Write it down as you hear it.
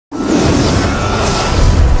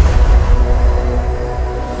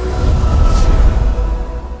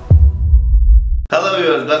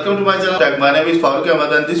welcome to my channel. My name is Farooq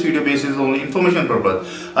Ahmed and this video basis only information purpose.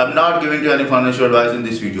 I'm not giving you any financial advice in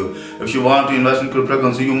this video. If you want to invest in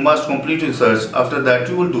cryptocurrency, you must complete research. After that,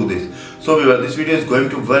 you will do this. So this video is going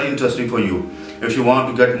to be very interesting for you. If you want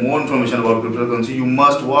to get more information about cryptocurrency, you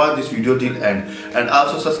must watch this video till end. And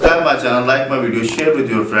also subscribe my channel, like my video, share with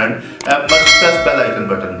your friend, and must press bell icon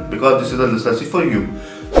button because this is a necessity for you.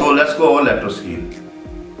 So let's go over laptop screen.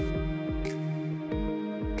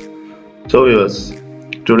 So viewers,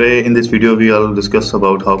 today in this video we will discuss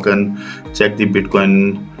about how can check the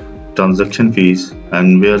Bitcoin transaction fees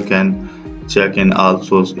and where can check in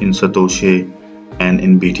also in Satoshi and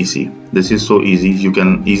in BTC. This is so easy. You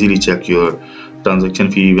can easily check your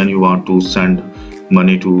transaction fee when you want to send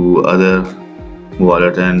money to other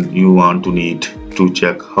wallet and you want to need to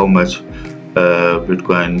check how much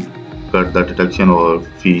Bitcoin cut the deduction or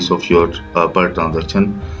fees of your per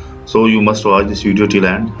transaction. So you must watch this video till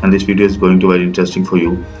end, and this video is going to be very interesting for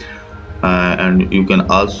you. And you can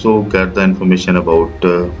also get the information about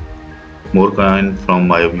more coin from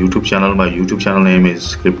my YouTube channel. My YouTube channel name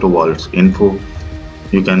is bitcoins-per-kilobyte.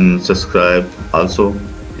 You can subscribe also,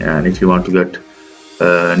 and if you want to get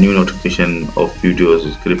new notification of videos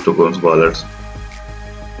with cryptocurrency wallets,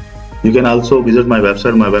 you can also visit my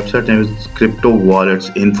website. My website name is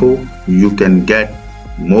bitcoins-per-kilobyte. You can get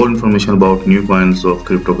more information about new coins of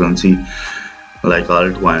cryptocurrency like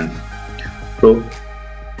altcoins. So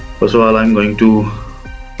first of all, I'm going to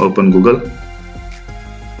open Google.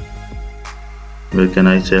 Where can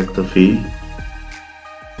I check the fee?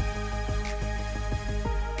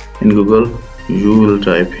 In Google you will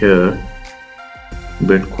type here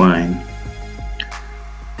bitcoin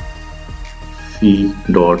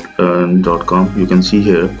fee.earn.com. You can see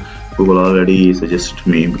here Google already suggested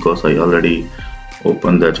me because I already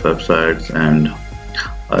opened that website and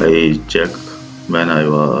I check when I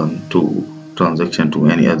want to transaction to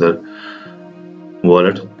any other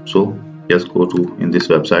wallet. So just go to in this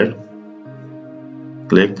website,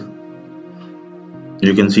 click.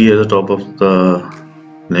 You can see at the top of the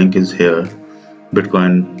link is here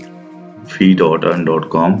bitcoin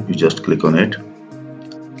fee.earn.com. You just click on it,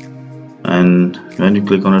 and when you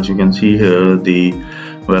click on it you can see here the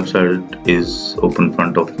website is open in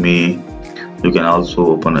front of me. You can also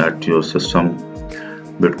open at your system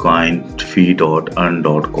bitcoin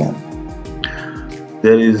fee.earn.com.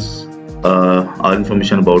 There is all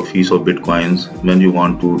information about fees of bitcoins. When you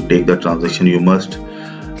want to take the transaction, you must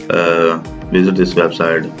visit this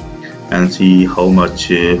website and see how much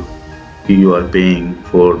fee you are paying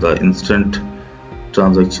for the instant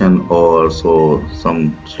transaction or so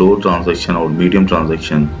some slow transaction or medium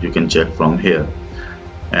transaction. You can check from here.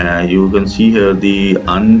 You can see here the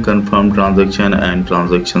unconfirmed transaction and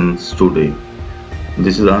transactions today.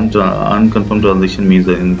 This is unconfirmed transaction means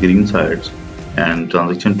the in green sides, and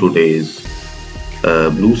transaction today is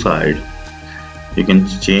blue side. You can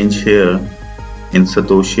change here in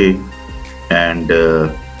Satoshi, and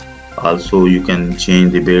also you can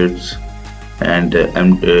change the bytes and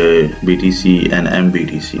BTC and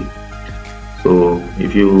mBTC. So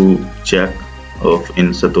if you check of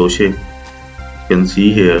in Satoshi, can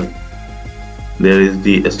see here there is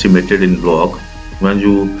the estimated in block. When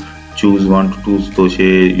you choose 1 to 2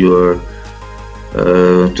 Satoshi, your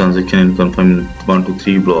transaction in confirm 1 to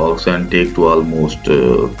 3 blocks and take to almost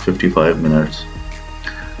 55 minutes.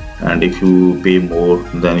 And if you pay more,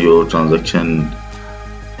 then your transaction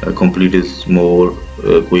complete is more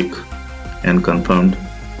quick and confirmed.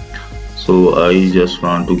 So I just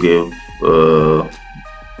want to give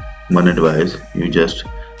one advice. You just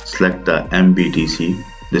select the mBTC.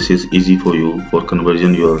 This is easy for you for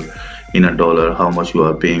conversion. You're in a dollar how much you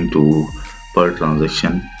are paying to per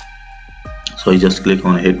transaction. So I just click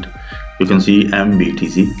on it. You can see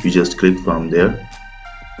mBTC. You just click from there,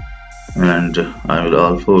 and I will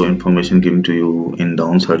also information given to you in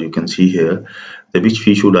downside. You can see here the which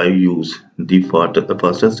fee should I use. The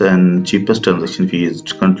fastest and cheapest transaction fee is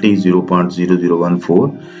currently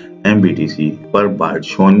 0.0014 mBTC per byte,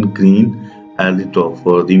 shown green at the top.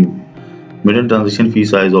 For the median transaction fee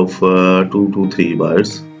size of 2 to 3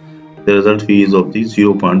 bytes, the result fee is of the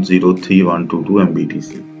 0.03122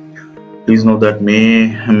 mBTC. Please note that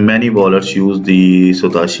many wallets use the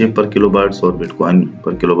satoshis-per-kilobyte or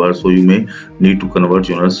bitcoin-per-kilobyte, so you may need to convert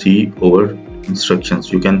your C over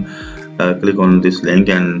instructions. You can click on this link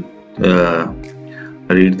and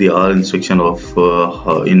read the all instruction of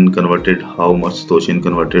in converted, how much satoshi in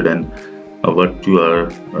converted, and what you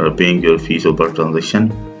are paying your fees per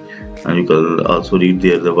transaction. And you can also read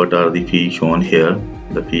there what are the fees shown here.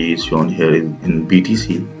 The fee is shown here in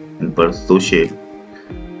BTC and per Satoshi.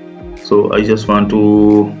 So I just want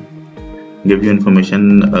to give you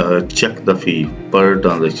information. Check the fee per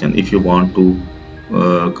transaction. If you want to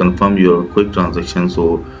confirm your quick transaction,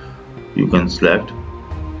 so you can select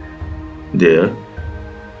there.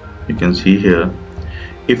 You can see here,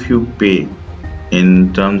 if you pay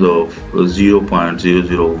in terms of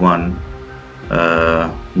 0.001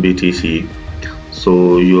 BTC,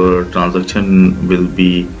 so your transaction will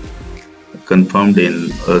be confirmed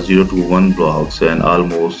in 0 to 1 blocks and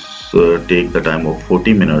almost take the time of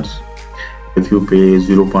 40 minutes. If you pay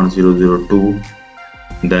 0.002,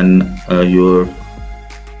 then your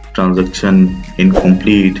transaction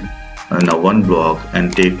incomplete in a 1 block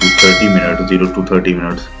and take to 30 minutes, 0 to 30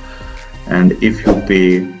 minutes. And if you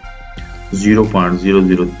pay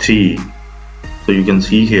 0.003, so you can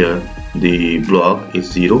see here the block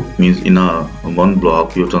is 0, means in a 1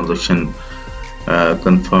 block your transaction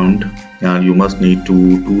confirmed, and you must need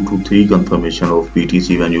 2 to 3 confirmation of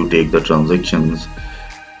BTC when you take the transactions.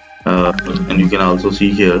 And you can also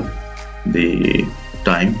see here the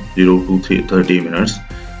time 0 to 30 minutes.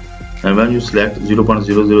 And when you select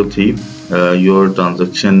 0.003, your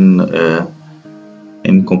transaction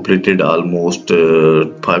completed almost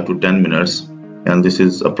 5 to 10 minutes, and this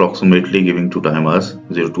is approximately giving to time as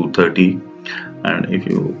 0 to 30. And if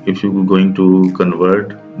you going to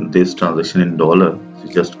convert this transaction in dollar, so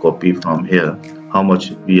just copy from here how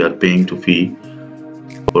much we are paying to fee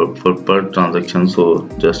for per transaction. So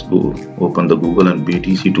just go open the Google and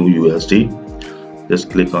BTC to USD, just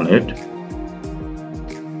click on it,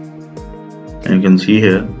 and you can see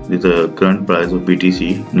here the current price of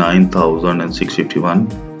BTC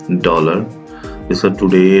 $9,651. This is a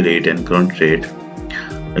today rate and current rate.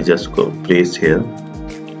 I just placed here.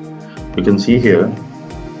 You can see here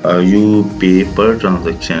you pay per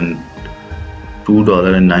transaction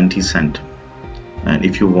 $2.90, and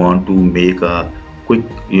if you want to make a quick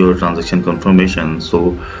your transaction confirmation,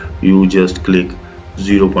 so you just click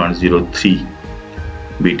 0.03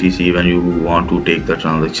 BTC when you want to take the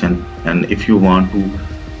transaction. And if you want to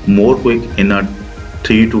more quick in a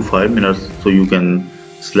 3 to 5 minutes, so you can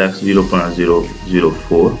select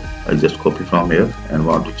 0.004. I just copy from here and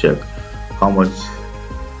want to check how much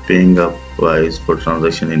paying up price for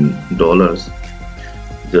transaction in dollars.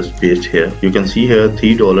 Just paste here. You can see here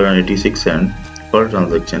 $3.86 per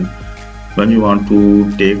transaction. When you want to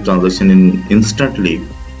take transaction in instantly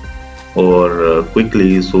or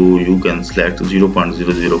quickly, so you can select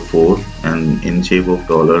 0.004 and in shape of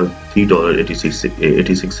dollar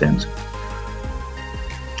 $3.86.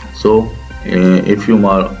 So if you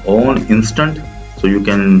are on instant, so you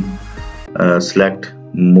can select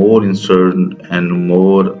more instant and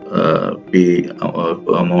more pay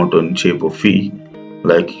amount in shape of fee.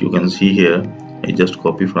 Like you can see here, I just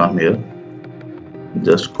copy from here,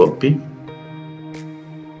 just copy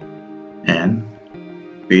and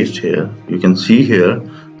paste here. You can see here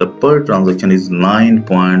the per transaction is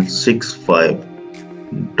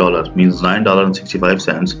 $9.65, means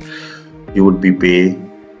 $9.65 you would be pay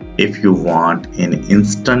if you want an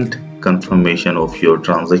instant confirmation of your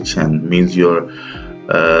transaction, means your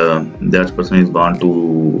that person is want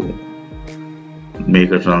to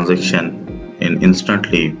make a transaction in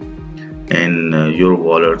instantly in your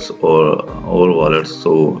wallets or our wallets.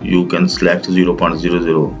 So you can select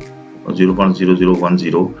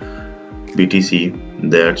 0.0010 BTC,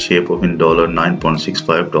 that shape of in dollar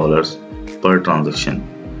 $9.65 per transaction.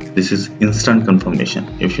 This is instant confirmation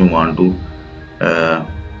if you want to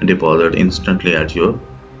deposit instantly at your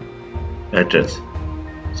address.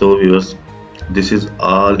 So viewers, this is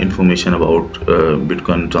all information about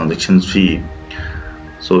Bitcoin transactions fee.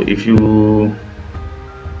 So if you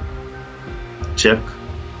check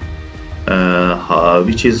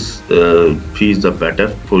which is fee is the better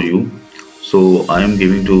for you, so I am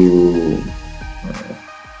giving to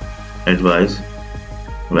advice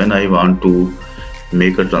when I want to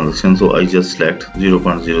make a transaction. So I just select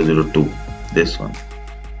 0.002, this one,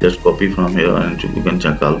 just copy from here, and you can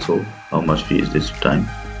check also how much fee is this time,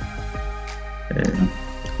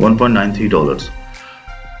 $1.93.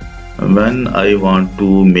 When I want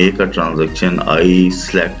to make a transaction, I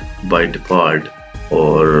select by default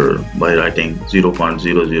or by writing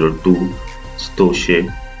 0.002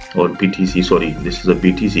 satoshi or BTC. Sorry, this is a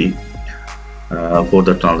BTC for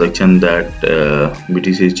the transaction that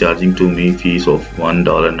BTC is charging to me fees of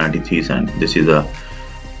 $1.93. This is a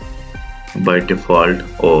by default,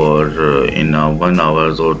 or in 1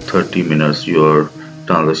 hour or 30 minutes your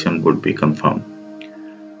transaction would be confirmed.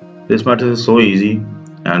 This matter is so easy,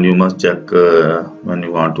 and you must check when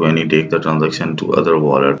you want to take the transaction to other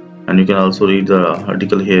wallet. And you can also read the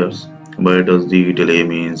article here, where does the delay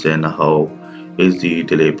means and how is the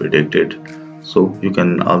delay predicted. So you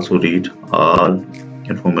can also read all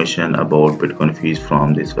information about Bitcoin fees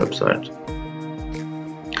from this website.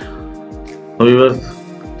 So viewers,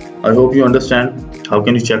 I hope you understand how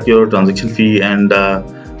can you check your transaction fee, and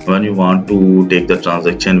when you want to take the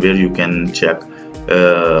transaction, where you can check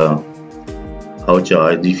how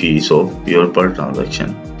charge the fees of your per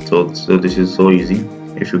transaction. So this is so easy.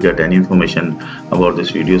 If you get any information about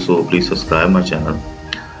this video, so please subscribe my channel,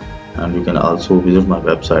 and you can also visit my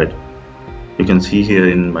website. You can see here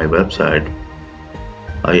in my website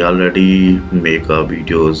I already make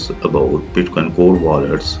videos about Bitcoin Core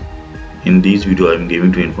wallets. In this video I am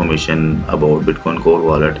giving you information about Bitcoin Core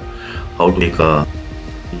wallet, how to make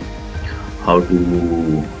how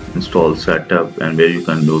to install setup, and where you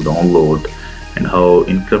can do download, and how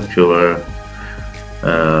encrypt your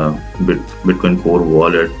Bitcoin Core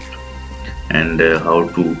wallet, and how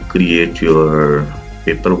to create your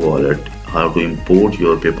paper wallet, how to import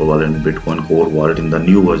your paper wallet and Bitcoin Core wallet in the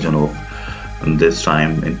new version of this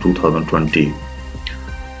time in 2020.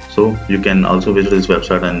 So you can also visit this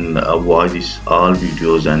website and watch these all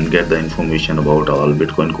videos and get the information about all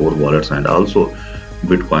Bitcoin Core wallets and also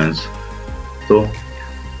Bitcoins. So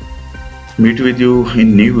meet with you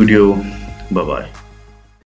in new video. Bye bye.